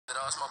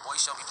That's my boy.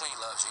 He showed me plenty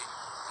love, G.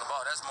 The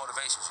ball, that's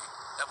motivation, G.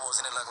 That boy was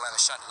in there looking like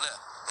a shot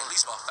left. At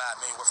least about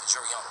 $5 million worth of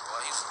jury on him,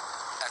 boy.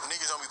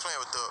 Niggas don't be playing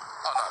with Thug.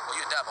 Oh, no, boy,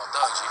 you die about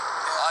Thug, G.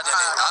 I'll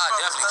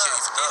definitely kill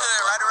you for Thug.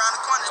 Right around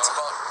the corner, too.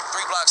 About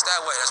 3 blocks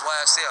that way. That's why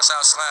I say I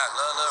South Slime.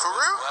 Love. For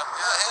real? Boy.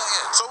 Yeah, hell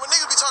yeah. So when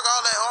niggas be talking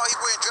all that, he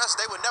wearing dresses,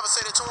 they would never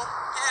say that to him?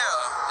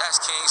 Yeah. That's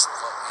King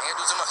Slime. Can't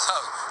do too much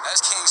talking. That's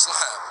King Slime.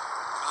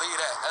 Believe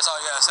that. That's all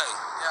you gotta say.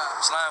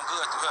 Yeah. Slime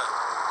good through her.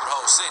 Through the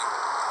whole city.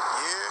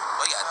 Yeah.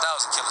 Well, he got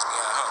 1,000 killers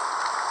behind him.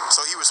 So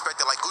he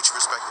respected like Gucci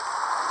respected?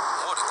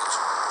 More than Gucci.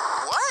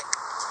 What?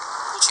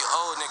 Gucci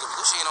old nigga, but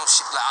Gucci ain't no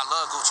shit. Like, I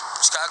love Gucci.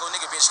 Chicago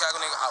nigga, being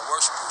Chicago nigga, I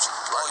worship Gucci.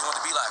 I always want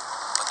to be like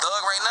a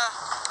Thug right now.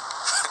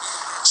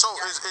 So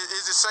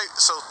is it safe?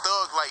 So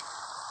Thug like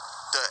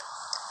the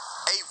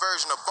 8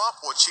 version of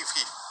Bump or Chief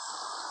Keef?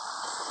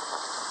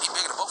 He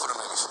bigger than both of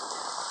them niggas.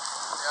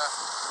 Yeah.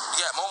 He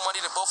got more money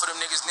than both of them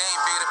niggas. Name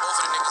bigger than both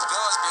of them niggas.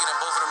 Guns bigger than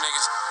both of them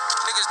niggas.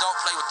 Niggas don't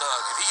play with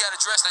Thug. If he got a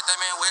dress, let that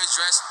man wear his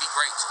dress and be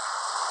great.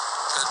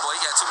 Cause boy, he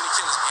got too many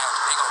killers behind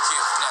him. They gonna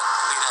kill for nothing.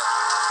 Believe that.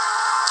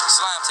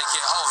 Slime take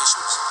care of all his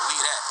shoots.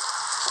 Believe that.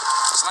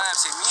 Slime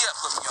set me up,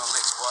 put me on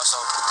licks, boy. So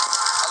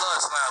I love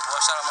the Slime, boy.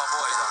 Shout out my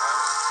boys, though, man.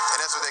 And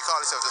that's what they call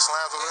themselves, the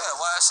Slimes over there?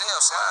 Yeah,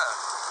 YSL, Slime.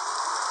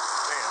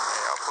 Damn, man,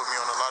 y'all put me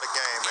on a lot of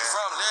game, man. He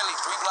from literally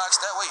 3 blocks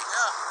that way.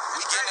 Yeah.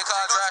 We get in the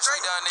car, drive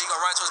straight down there. He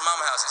gonna run to his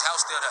mama's house. His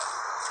house still there.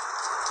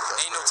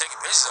 Ain't no taking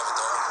pictures of it,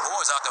 though. The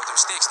boys out there with them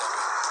sticks, though.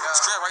 Yeah.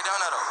 Straight right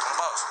down there, though. On the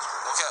boss.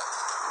 Okay.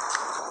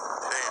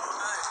 Damn.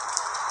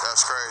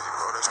 That's crazy,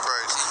 bro. That's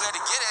crazy. See, you had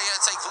to get it. You had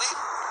to take Fleet.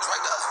 It's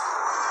right there.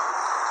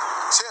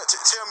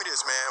 Tell me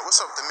this, man. What's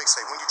up with the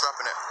mixtape? When you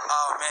dropping that?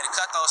 Oh, man, the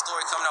Cutthroat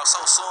story coming out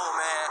so soon,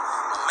 man.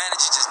 My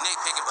manager just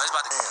nitpicking, but it's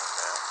about to... Damn,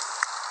 man.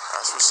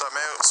 That's what's up,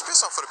 man. Spit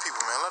something for the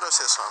people, man. Let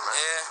us hear something, man.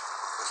 Yeah.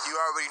 You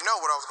already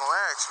know what I was going to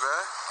ask, man.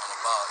 On the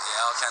ball.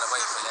 Yeah, I was kind of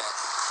waiting for that.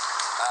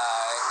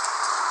 Alright.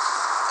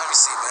 Let me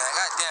see, man.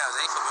 Goddamn,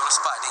 they put me on the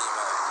spot, didn't you,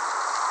 man?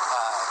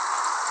 Alright.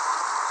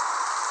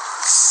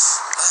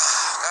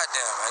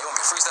 Goddamn, man. You want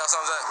me to freestyle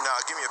something, Zach? Nah,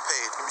 give me a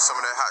page. Give me some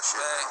of that hot shit.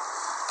 Man.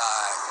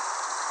 Alright.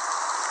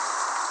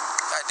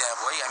 Goddamn,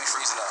 boy. You got me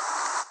freezing up.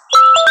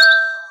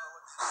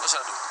 What should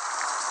I do?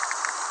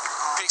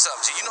 Pick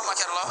something. G, you know my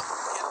catalog?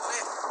 Yeah,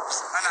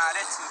 nah,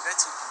 that's too.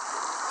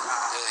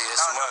 Yeah,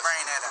 it's No, too much.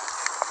 bring that out.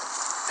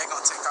 They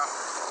gonna take off.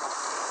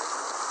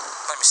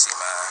 Let me see,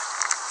 man.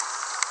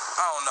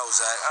 I don't know,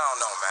 Zach. I don't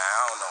know, man.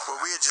 I don't know.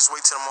 Well, we'll just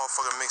wait till the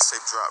motherfucking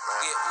mixtape drop,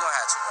 man. Yeah, we're gonna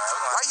have to, man.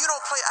 Why you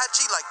don't play IG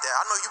like that?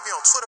 I know you be on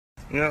Twitter.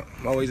 Yep,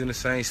 I'm always in the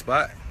same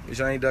spot. Bitch,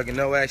 I ain't ducking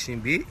no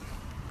action, beat.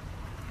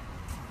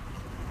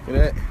 Look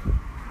at that.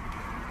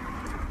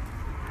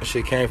 That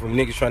shit came from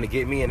niggas trying to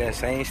get me in that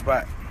same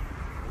spot.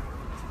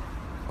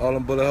 All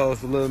them bullet holes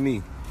for little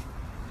me.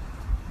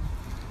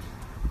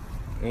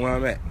 And where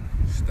I'm at.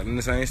 Still in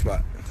the same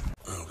spot.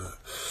 Okay.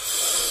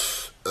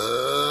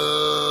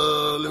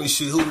 Let me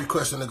see who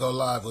requesting to go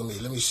live with me.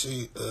 Let me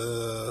see.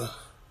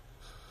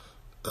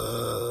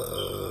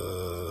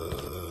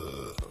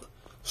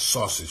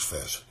 Sausage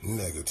Fest.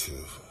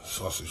 Negative.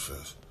 Sausage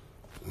Fest.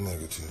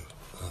 Negative.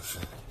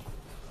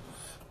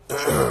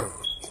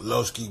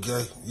 Loskiii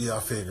gay? Yeah, I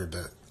figured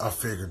that.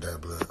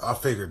 Blood. I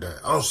figured that.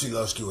 I don't see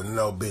Loskiii with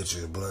no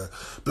bitches, blood.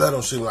 Blood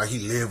don't seem like he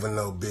live with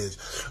no bitch.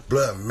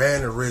 Blood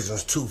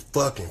mannerisms too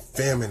fucking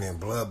feminine,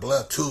 blood.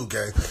 Blood too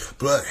gay.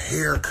 Blood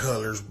hair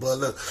colors, blood.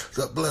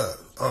 Look, blood.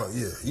 Oh,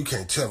 yeah, you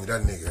can't tell me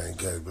that nigga ain't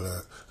gay,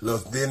 blood.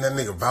 Look, then that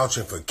nigga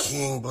vouching for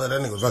King, blood.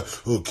 That nigga was like,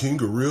 oh,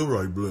 King a real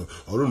right, blood.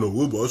 I don't know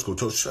what, but I was gonna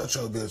tell. Shut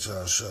your bitch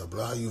ass up,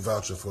 blood. How you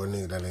vouching for a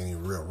nigga that ain't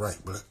even real right,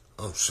 blood?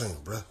 I'm saying,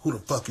 bruh, who the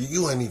fuck are you?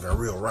 You ain't even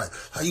real right.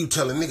 How you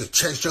telling niggas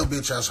chase your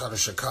bitch ass out of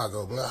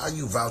Chicago, blood? How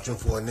you vouching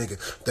for a nigga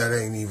that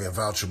ain't even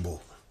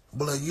vouchable?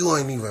 Blood, you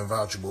ain't even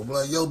vouchable.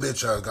 Blood, your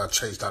bitch ass got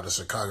chased out of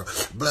Chicago.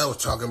 Blood was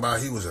talking about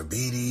he was a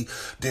BD.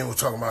 Then was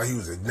talking about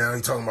now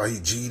he talking about he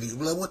GD.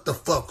 Blood, what the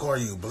fuck are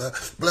you, blood?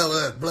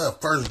 Blood,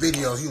 first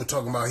videos he was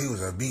talking about he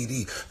was a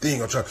BD. Then you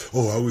gonna try,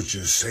 oh, I was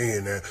just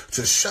saying that.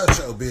 Just shut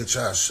your bitch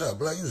ass up,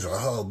 blood. You was a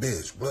whole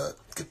bitch, blood.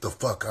 Get the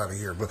fuck out of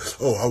here, blood.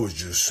 Oh, I was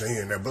just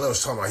saying that. Blood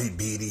was talking about he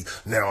BD.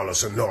 Now all of a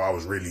sudden, no, I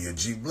was really a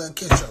G. Blood,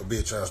 get your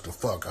bitch ass the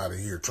fuck out of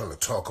here trying to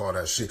talk all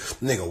that shit.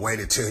 Nigga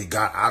waited till he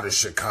got out of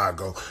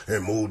Chicago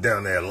and moved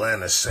down to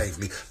Atlanta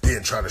safely.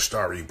 Then try to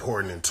start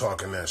reporting and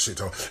talking that shit.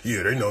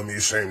 Yeah, they know me,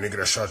 the same nigga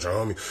that shot your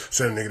homie.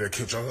 Same nigga that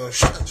killed your homie.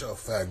 Shut your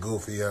fat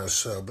goofy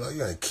ass up, blood.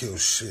 You ain't killed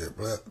shit,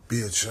 blood.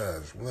 Bitch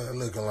ass, blood.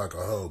 Looking like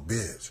a whole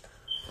bitch.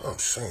 I'm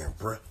saying,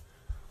 bruh.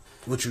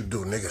 What you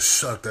do, nigga?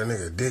 Suck that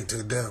nigga dick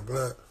to death,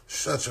 blood?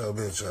 Shut your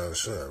bitch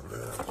ass up,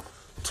 blood.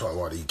 Talk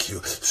about he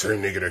killed.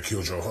 Same nigga that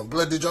killed your homie.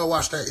 Blood, did y'all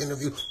watch that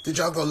interview? Did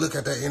y'all go look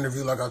at that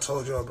interview like I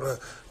told y'all, blood?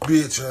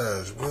 Bitch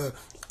ass, blood.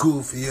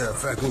 Goofy, yeah,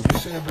 fat goofy. You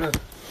see him, blood?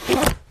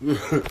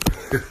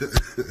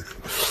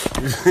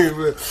 You see him,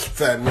 blood?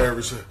 Fat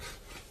nervous.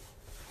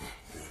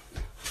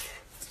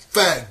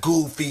 Fat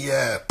goofy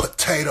ass,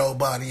 potato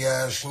body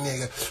ass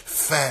nigga.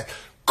 Fat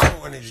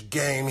Cornish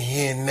game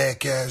hen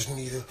neck ass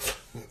nigga.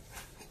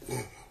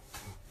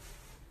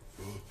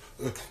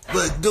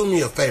 But do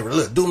me a favor.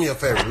 Look, do me a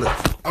favor. Look,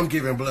 I'm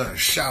giving Blood a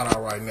shout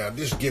out right now.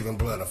 This giving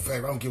Blood a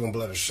favor. I'm giving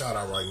Blood a shout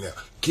out right now.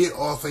 Get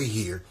off of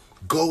here.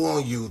 Go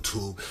on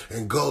YouTube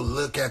and go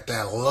look at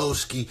that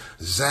Loskiii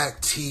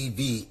Zach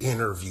TV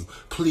interview.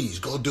 Please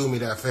go do me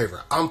that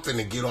favor. I'm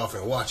finna get off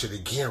and watch it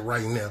again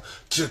right now.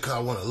 Just 'cause I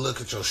want to look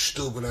at your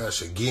stupid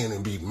ass again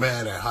and be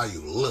mad at how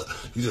you look.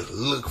 You just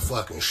look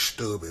fucking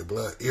stupid,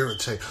 Blood.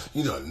 Irritate.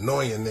 You the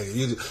annoying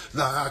nigga.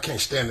 Nah, I can't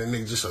stand that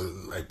nigga just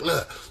like,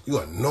 Blood. You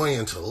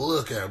annoying to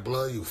look at,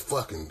 Blood. You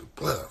fucking,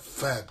 Blood,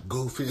 fat,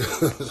 goofy.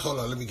 Hold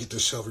on, let me get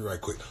this selfie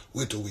right quick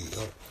with the weed.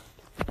 Hold on.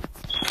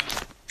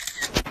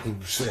 I'm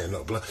saying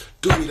no, Blood.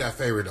 Do me that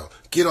favor though.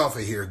 Get off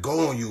of here.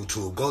 Go on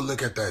YouTube. Go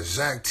look at that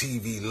Zach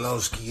TV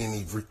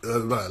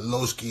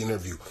Loskiii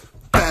interview.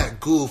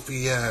 Fat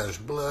goofy ass,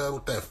 Blood,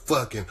 with that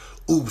fucking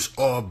oops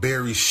all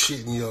berry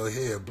shit in your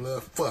head,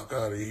 Blood. Fuck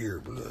out of here,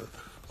 Blood.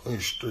 On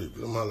your street,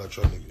 Blood. I'm holla at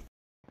y'all nigga.